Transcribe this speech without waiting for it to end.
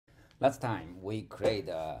Last time we create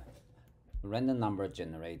a random number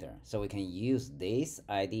generator, so we can use this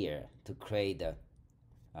idea to create a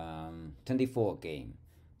 24 game.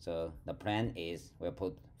 So the plan is we'll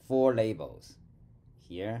put 4 labels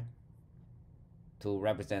here to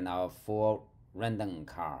represent our 4 random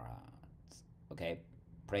cards, okay,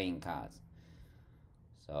 playing cards.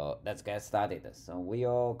 So let's get started. So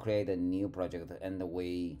we'll create a new project, and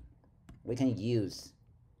we can use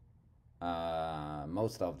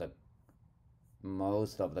most of the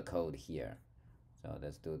code here. So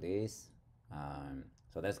let's do this.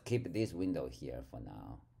 So let's keep this window here for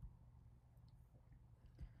now.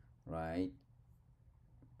 Right,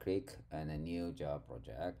 click and a new Java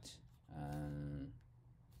project.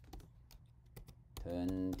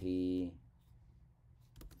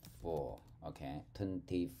 24. Okay,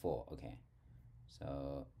 24. Okay,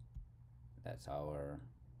 so that's our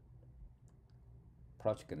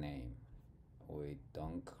project name. We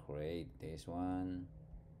don't create this one.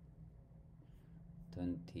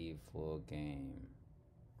 24 game.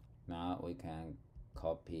 Now we can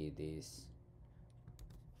copy this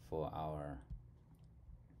for our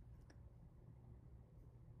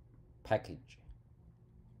package,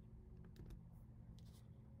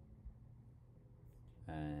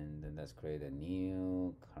 and let's create a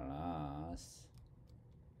new class.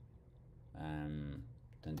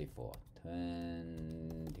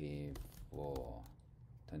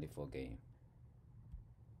 24 game.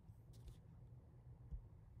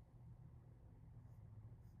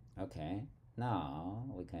 Okay, now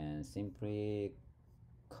we can simply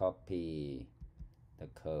copy the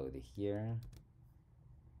code here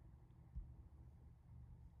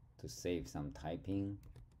to save some typing.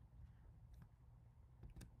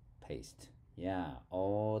 Paste. Yeah,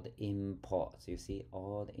 all the imports, you see,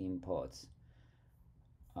 all the imports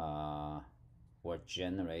were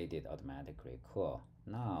generated automatically. Cool.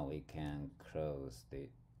 Now we can close the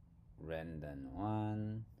random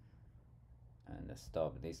one and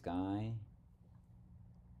stop this guy.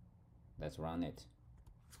 Let's run it.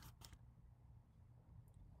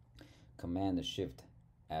 Command Shift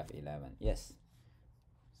F11. Yes.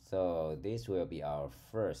 So this will be our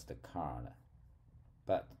first card,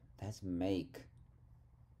 but let's make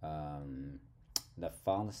the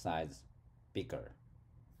font size bigger.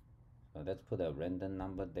 So let's put a random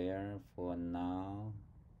number there for now,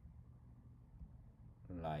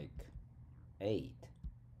 like 8.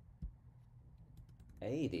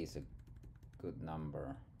 8 is a good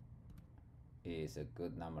number. Is a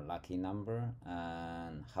good number, lucky number.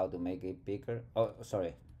 And how to make it bigger? Oh,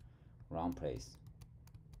 sorry, wrong place.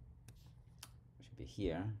 Should be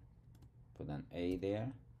here. Put an A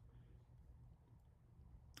there.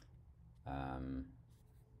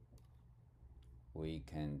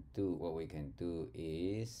 What we can do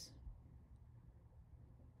is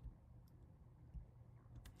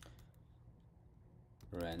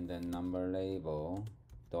random number label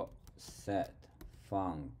dot set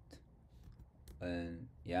font, and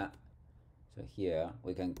yeah, so here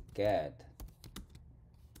we can get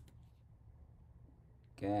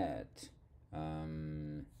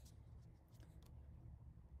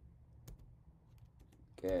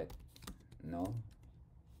no,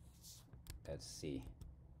 let's see,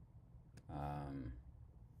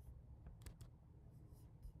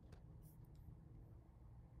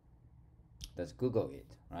 let's Google it,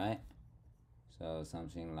 right? So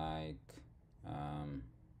something like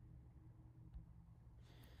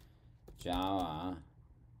Java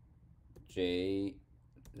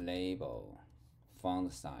JLabel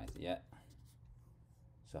font size. Yeah,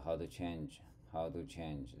 so how to change,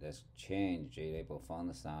 let's change JLabel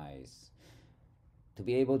font size. To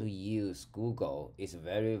be able to use Google is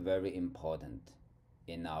very, very important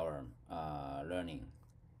in our learning.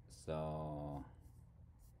 So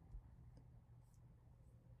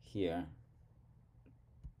here,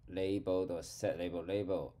 label dot set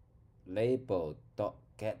label dot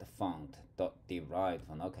get font dot derived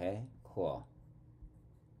font. Okay, cool.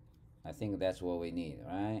 I think that's what we need,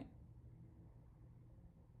 right?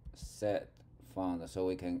 Set font, so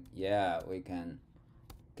we can, yeah, we can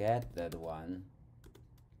get that one,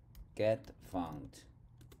 get font,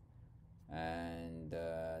 and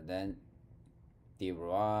then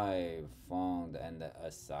derive font and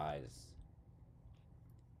a size.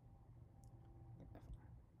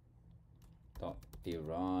 Dot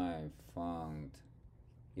derive font.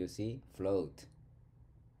 You see, float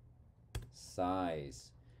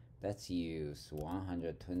size. Let's use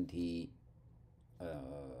 120.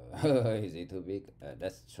 Is it too big?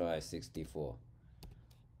 Let's try 64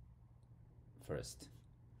 first.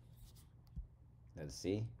 Let's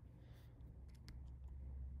see.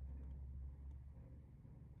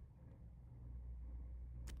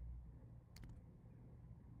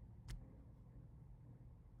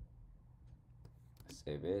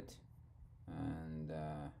 save it and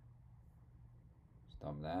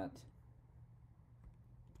stop that.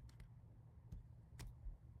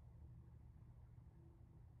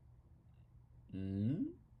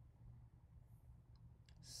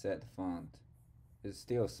 Set font is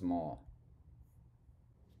still small.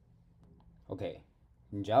 Okay,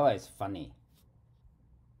 Java is funny.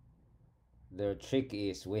 The trick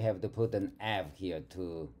is we have to put an F here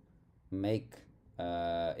to make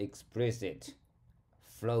explicit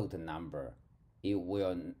float number. It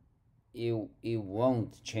won't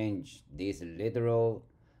change this literal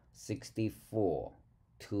 64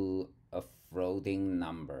 to a floating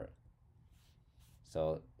number.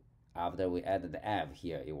 So after we add the F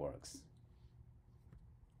here, it works.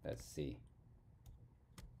 Let's see.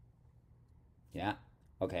 Yeah,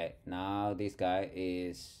 okay, now this guy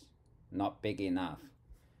is not big enough.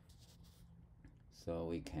 So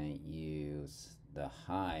we can use the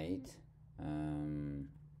height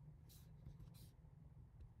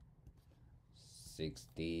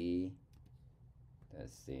 60.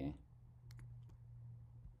 Let's see.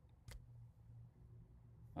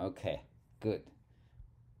 Okay, good.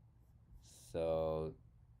 So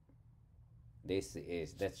let's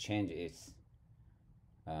change its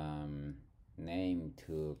name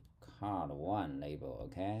to card1 label,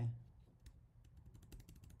 okay?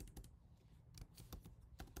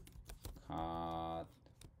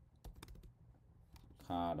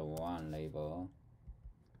 Card1 label.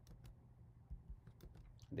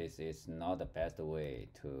 This is not the best way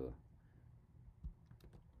to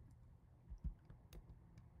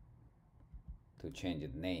change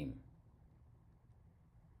the name.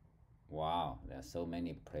 Wow, there are so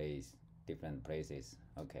many different places.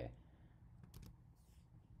 Okay.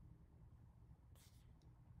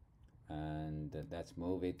 And let's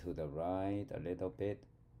move it to the right a little bit.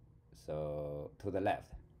 So to the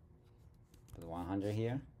left. Put 100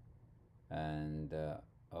 here. And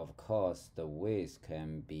of course the width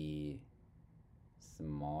can be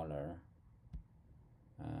smaller.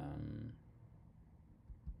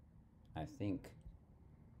 I think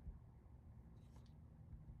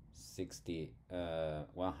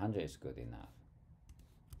 100 is good enough.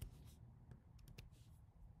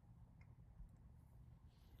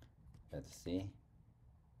 Let's see.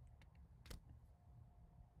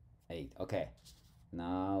 8. Okay.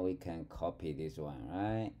 Now we can copy this one,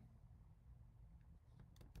 right?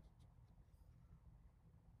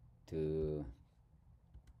 To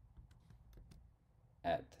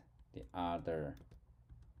add the other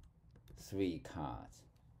 3 cards.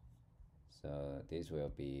 So this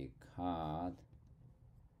will be card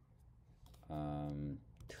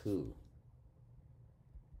 2.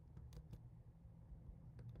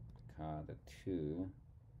 Card 2.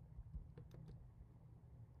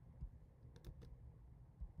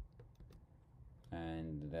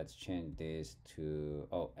 And let's change this to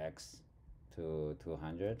X to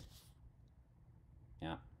 200.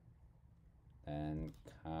 Yeah. And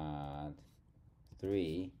card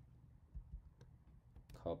 3.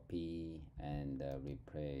 Copy and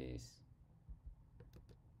replace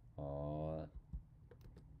all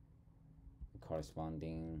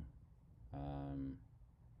corresponding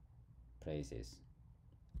places.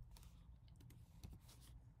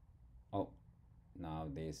 Oh, now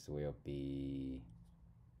this will be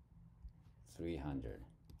 300.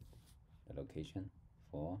 The location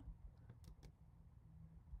 4.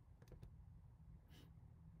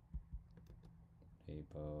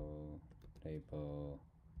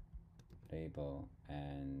 Label,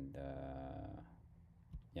 and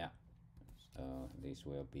yeah, so this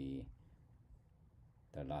will be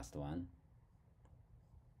the last one.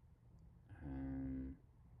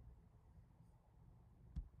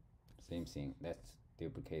 Same thing. Let's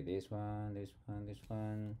duplicate this one,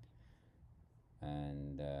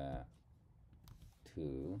 and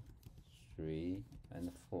 2, 3,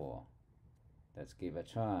 and 4. Let's give a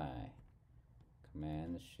try.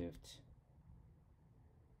 Command Shift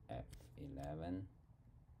F11.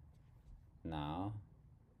 Now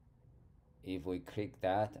if we click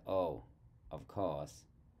that, oh, of course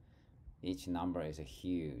each number is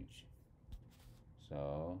huge.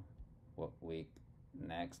 So what we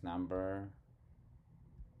next number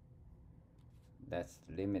that's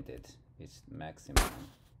limited, it's maximum,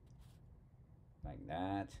 like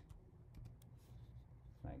that.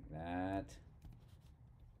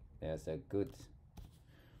 There's a good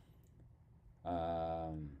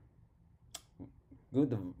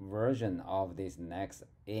version of this next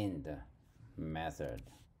end method.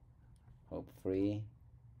 Hopefully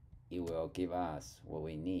it will give us what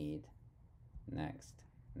we need. Next.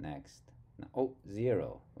 Oh,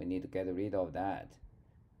 0. We need to get rid of that.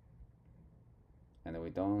 and we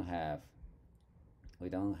don't have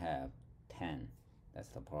 10. That's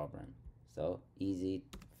the problem. So easy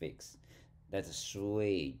fix. Let's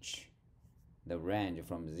switch the range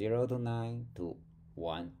from 0 to 9 to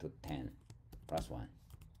 1 to 10 plus 1.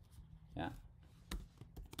 Yeah,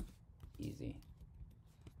 easy.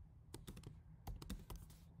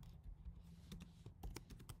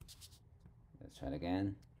 Let's try it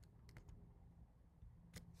again.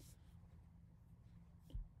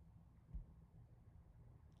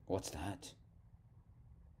 What's that?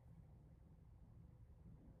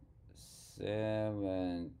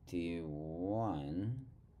 71.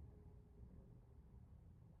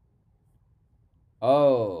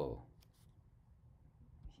 Oh,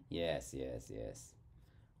 yes.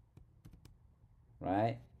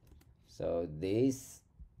 Right? So this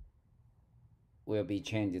will be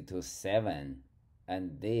changed to 7,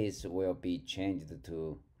 and this will be changed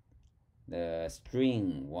to the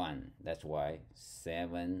string 1. That's why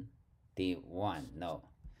 71. No,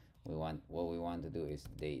 what we want to do is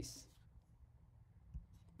this.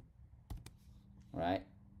 Right?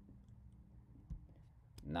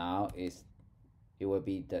 Now it will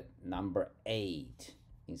be the number 8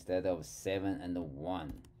 instead of 7 and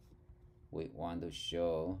 1. We want to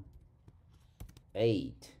show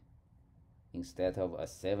 8 instead of a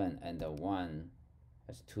 7 and a 1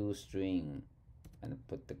 as 2 string and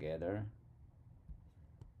put together.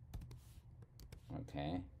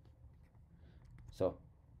 Okay, so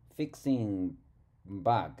fixing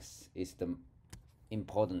bugs is the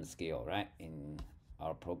important skill, right, in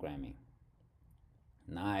our programming.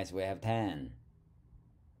 Nice, we have 10.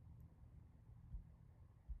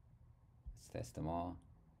 Let's test them all.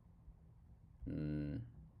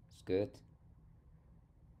 It's good.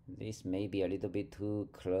 This may be a little bit too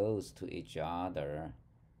close to each other,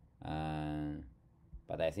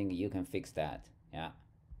 but I think you can fix that. Yeah,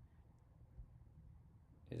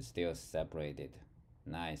 it's still separated.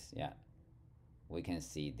 Nice. Yeah, we can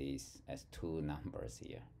see this as 2 numbers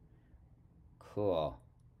here. Cool.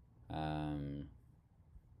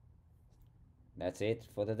 That's it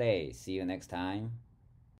for today. See you next time.